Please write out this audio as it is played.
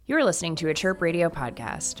You're listening to a Chirp Radio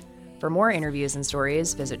podcast. For more interviews and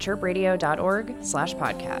stories, visit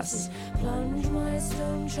chirpradio.org/podcasts. Plunge my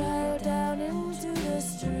stone child down into the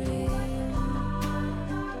stream.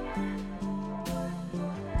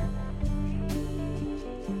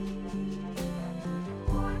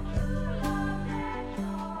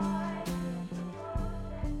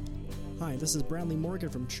 Hi, this is Bradley Morgan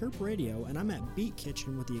from Chirp Radio, and I'm at Beat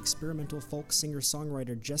Kitchen with the experimental folk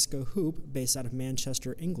singer-songwriter Jesca Hoop, based out of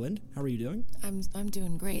Manchester, England. How are you doing? I'm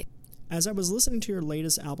doing great. As I was listening to your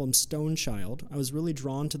latest album, Stone Child, I was really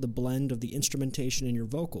drawn to the blend of the instrumentation in your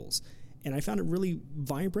vocals, and I found it really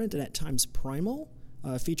vibrant and at times primal,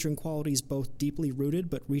 featuring qualities both deeply rooted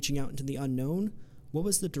but reaching out into the unknown. What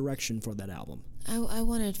was the direction for that album? I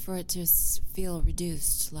wanted for it to feel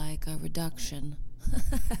reduced, like a reduction,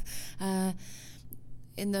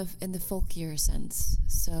 in the folkier sense.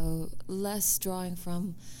 So less drawing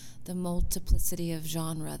from the multiplicity of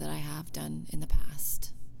genre that I have done in the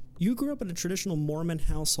past. You grew up in a traditional Mormon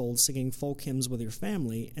household singing folk hymns with your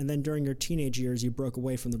family, and then during your teenage years you broke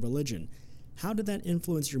away from the religion. How did that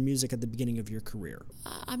influence your music at the beginning of your career?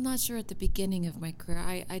 I'm not sure at the beginning of my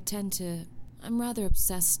career. I'm rather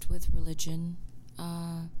obsessed with religion,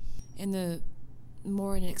 in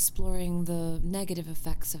exploring the negative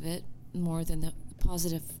effects of it more than the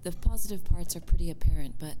positive. The positive parts are pretty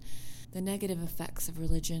apparent, but the negative effects of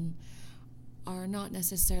religion are not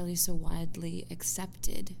necessarily so widely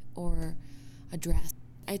accepted or addressed.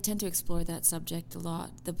 I tend to explore that subject a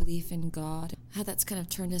lot, the belief in God, how that's kind of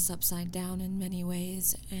turned us upside down in many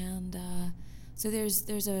ways, and so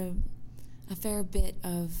there's a fair bit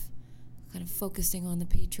of kind of focusing on the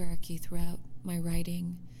patriarchy throughout my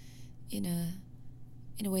writing in a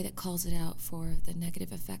way that calls it out for the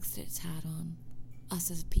negative effects that it's had on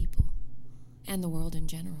us as people and the world in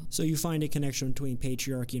general. So you find a connection between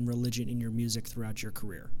patriarchy and religion in your music throughout your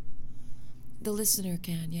career? The listener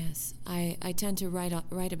can, yes. I tend to write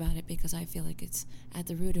about it because I feel like it's at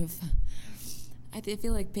the root of... I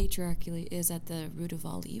feel like patriarchy is at the root of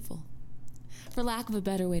all evil, for lack of a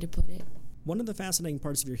better way to put it. One of the fascinating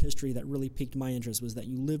parts of your history that really piqued my interest was that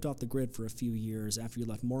you lived off the grid for a few years after you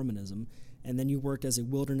left Mormonism, and then you worked as a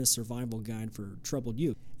wilderness survival guide for troubled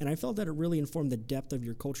youth. And I felt that it really informed the depth of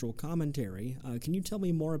your cultural commentary. Can you tell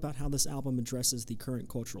me more about how this album addresses the current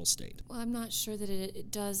cultural state? Well, I'm not sure that it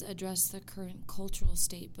does address the current cultural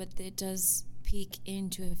state, but it does peek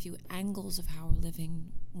into a few angles of how we're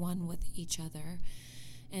living one with each other.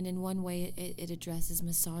 And in one way, it addresses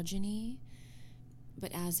misogyny,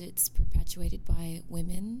 but as it's perpetuated by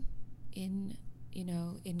women in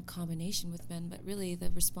combination with men, but really the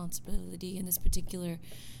responsibility in this particular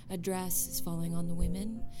address is falling on the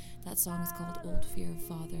women. That song is called Old Fear of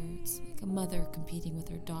Father. It's like a mother competing with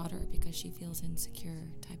her daughter because she feels insecure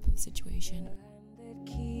type of situation. The hand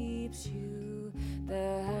that keeps you,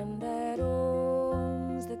 the hand that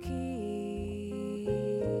owns the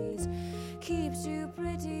keys, keeps you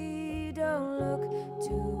pretty, don't look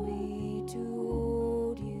to me to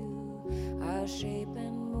hold you, I'll shape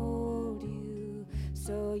and mold you,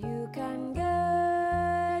 so you can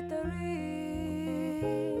get the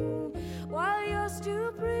ring while you're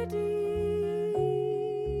still pretty.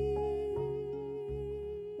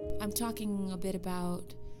 I'm talking a bit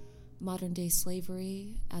about modern day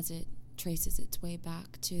slavery as it traces its way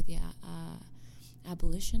back to the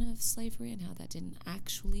abolition of slavery and how that didn't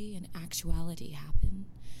actually in actuality happen.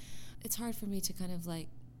 It's hard for me to kind of like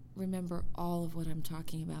remember all of what I'm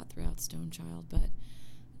talking about throughout Stone Child, but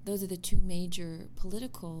those are the two major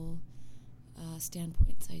political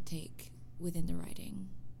standpoints I take within the writing.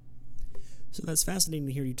 So that's fascinating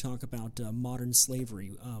to hear you talk about modern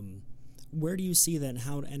slavery. Where do you see that,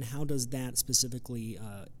 and how does that specifically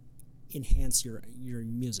enhance your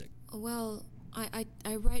music? Well, I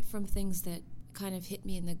write from things that kind of hit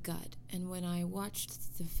me in the gut, and when I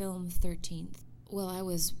watched the film 13th, well, I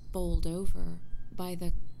was bowled over by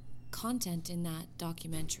the content in that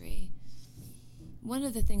documentary. One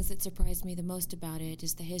of the things that surprised me the most about it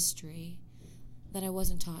is the history that I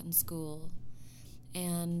wasn't taught in school.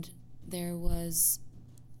 And there was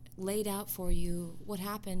laid out for you what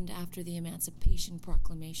happened after the Emancipation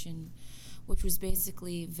Proclamation, which was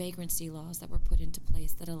basically vagrancy laws that were put into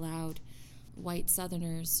place that allowed white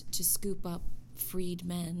Southerners to scoop up freed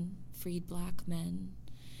black men,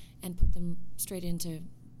 and put them straight into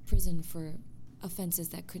prison for offenses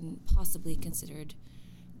that couldn't possibly be considered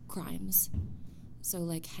crimes. So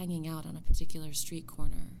like hanging out on a particular street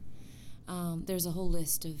corner. There's a whole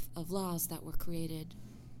list of laws that were created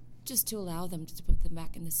just to allow them to put them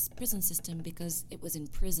back in this prison system, because it was in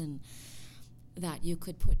prison that you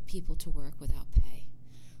could put people to work without pay.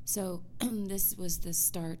 So this was the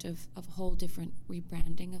start of a whole different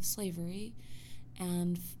rebranding of slavery.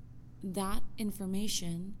 And that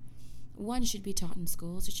information, one, should be taught in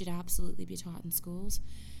schools. It should absolutely be taught in schools.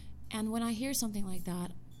 And when I hear something like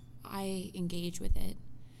that, I engage with it.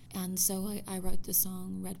 And so I wrote the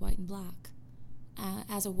song Red, White, and Black.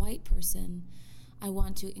 As a white person, I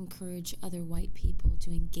want to encourage other white people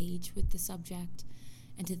to engage with the subject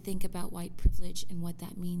and to think about white privilege and what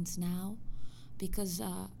that means now, because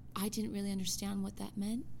I didn't really understand what that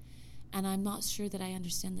meant, and I'm not sure that I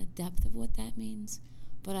understand the depth of what that means,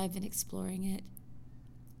 but I've been exploring it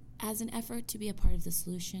as an effort to be a part of the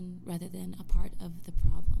solution rather than a part of the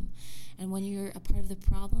problem. And when you're a part of the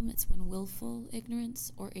problem, it's when willful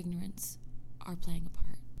ignorance or ignorance are playing a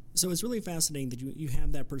part. So it's really fascinating that you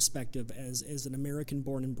have that perspective as an American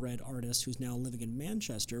born and bred artist who's now living in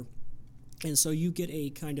Manchester. And so you get a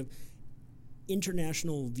kind of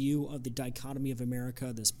international view of the dichotomy of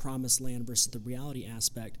America, this promised land versus the reality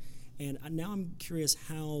aspect. And now I'm curious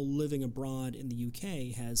how living abroad in the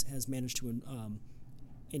UK has managed to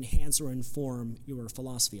enhance or inform your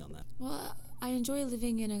philosophy on that. Well, I enjoy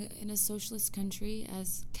living in a socialist country.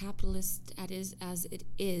 As capitalist as it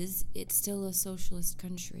is, it's still a socialist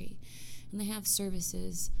country. And they have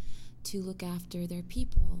services to look after their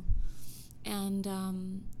people. And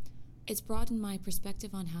it's broadened my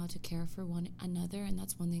perspective on how to care for one another, and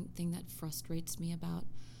that's one thing that frustrates me about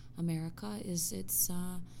America is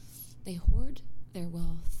they hoard their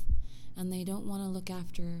wealth, and they don't want to look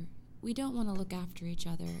after. We don't want to look after each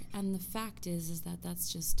other, and the fact is that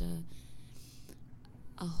that's just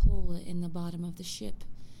a hole in the bottom of the ship.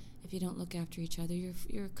 If you don't look after each other,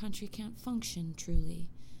 your country can't function truly.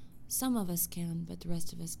 Some of us can, but the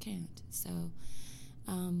rest of us can't. So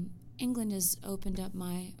England has opened up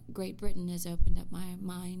Great Britain has opened up my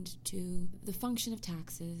mind to the function of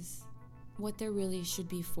taxes, what they really should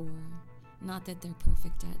be for. Not that they're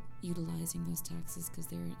perfect at utilizing those taxes, because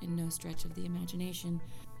they're in no stretch of the imagination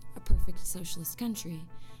a perfect socialist country,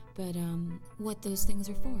 but what those things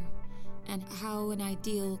are for and how an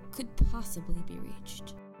ideal could possibly be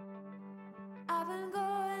reached. I've been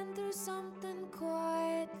going through something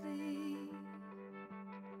quietly,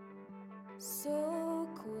 so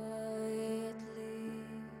quietly.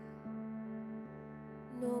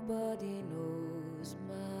 Nobody knows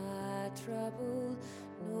my trouble,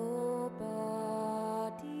 nobody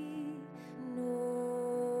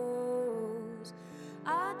knows.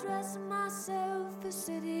 I dress myself for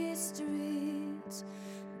city streets,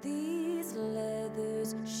 these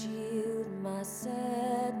leathers shield my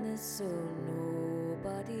sadness so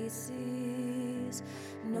nobody sees,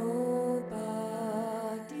 nobody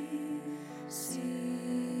sees,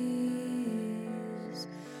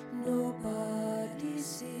 nobody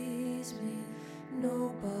sees me,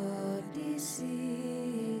 nobody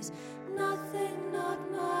sees, nothing, not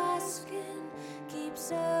my skin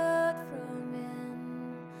keeps out from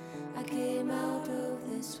in. I came out of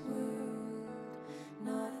this world,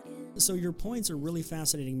 not in. So your points are really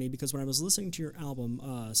fascinating me, because when I was listening to your album,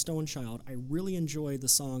 Stone Child, I really enjoyed the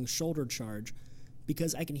song Shoulder Charge,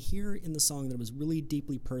 because I can hear in the song that it was really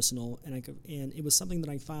deeply personal, and it was something that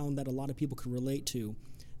I found that a lot of people could relate to.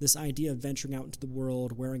 This idea of venturing out into the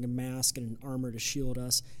world, wearing a mask and an armor to shield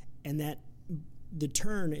us, and that the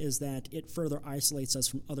turn is that it further isolates us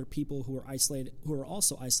from other people who are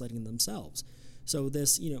also isolating themselves. So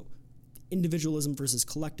this, individualism versus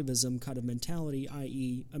collectivism kind of mentality,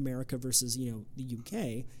 i.e. America versus, the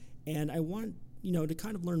UK. And I want, to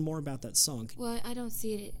kind of learn more about that song. Well, I don't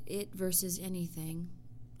see it versus anything.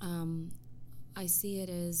 I see it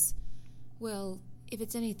as, well, if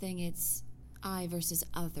it's anything, it's I versus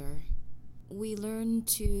other. We learn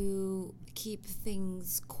to keep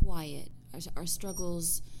things quiet, our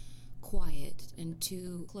struggles quiet and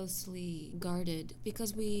too closely guarded,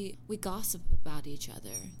 because we gossip about each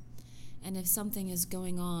other. And if something is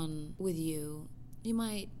going on with you, you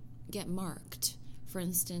might get marked. For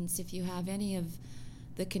instance, if you have any of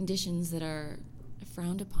the conditions that are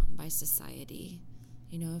frowned upon by society,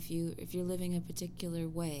 if you're living a particular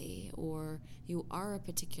way or you are a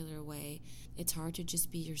particular way, it's hard to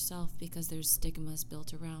just be yourself because there's stigmas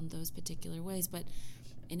built around those particular ways. But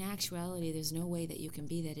in actuality, there's no way that you can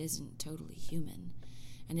be that isn't totally human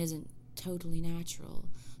and isn't totally natural.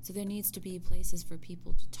 So there needs to be places for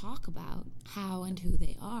people to talk about how and who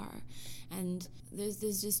they are. And there's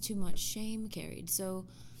just too much shame carried. So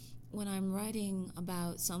when I'm writing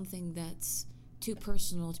about something that's too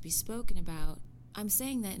personal to be spoken about, I'm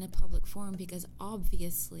saying that in a public forum because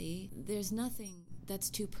obviously there's nothing that's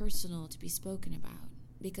too personal to be spoken about,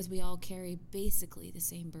 because we all carry basically the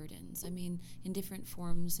same burdens. I mean, in different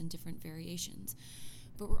forms and different variations.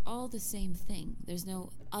 but we're all the same thing. There's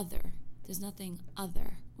no other. There's nothing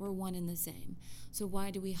other. We're one and the same. So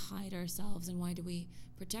why do we hide ourselves and why do we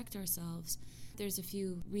protect ourselves? There's a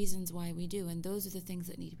few reasons why we do, and those are the things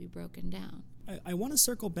that need to be broken down. I want to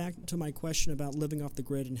circle back to my question about living off the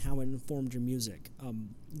grid and how it informed your music.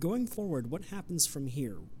 Going forward, what happens from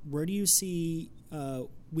here? Where do you see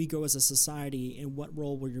we go as a society, and what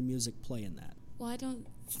role will your music play in that? Well, I don't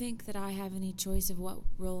think that I have any choice of what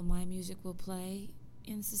role my music will play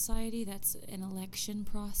in society. That's an election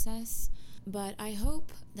process. But I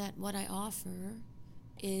hope that what I offer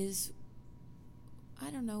is,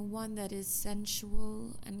 one that is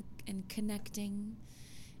sensual and connecting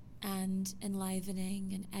and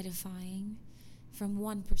enlivening and edifying from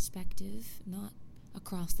one perspective, not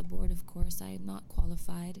across the board, of course. I am not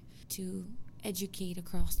qualified to educate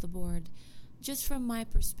across the board. Just from my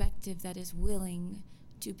perspective that is willing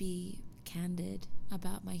to be candid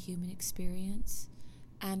about my human experience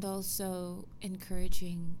and also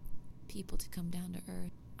encouraging people to come down to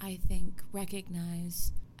earth. I think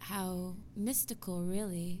recognize how mystical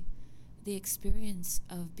really the experience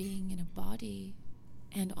of being in a body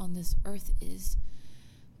and on this earth is,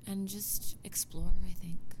 and just explore, I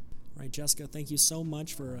think. All right, Jesca, thank you so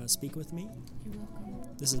much for speaking with me. You're welcome.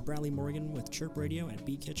 This is Bradley Morgan with Chirp Radio at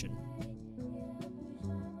Beat Kitchen.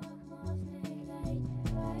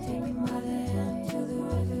 Take him by the hand to the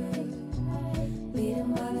river, lead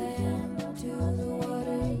him by the hand to the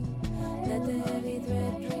water. Let the heavy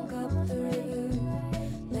thread drink up the river,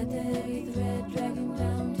 let the heavy thread drag him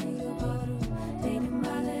down to the bottom. Take him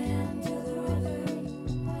by the hand to the river,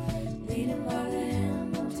 lead him by the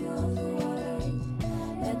hand to the water.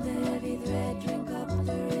 Let the heavy thread drink up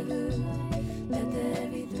the river, let the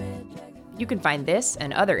heavy thread drag him. You can find this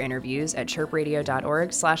and other interviews at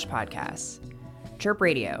chirpradio.org/podcasts. Chirp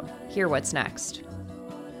Radio, hear what's next.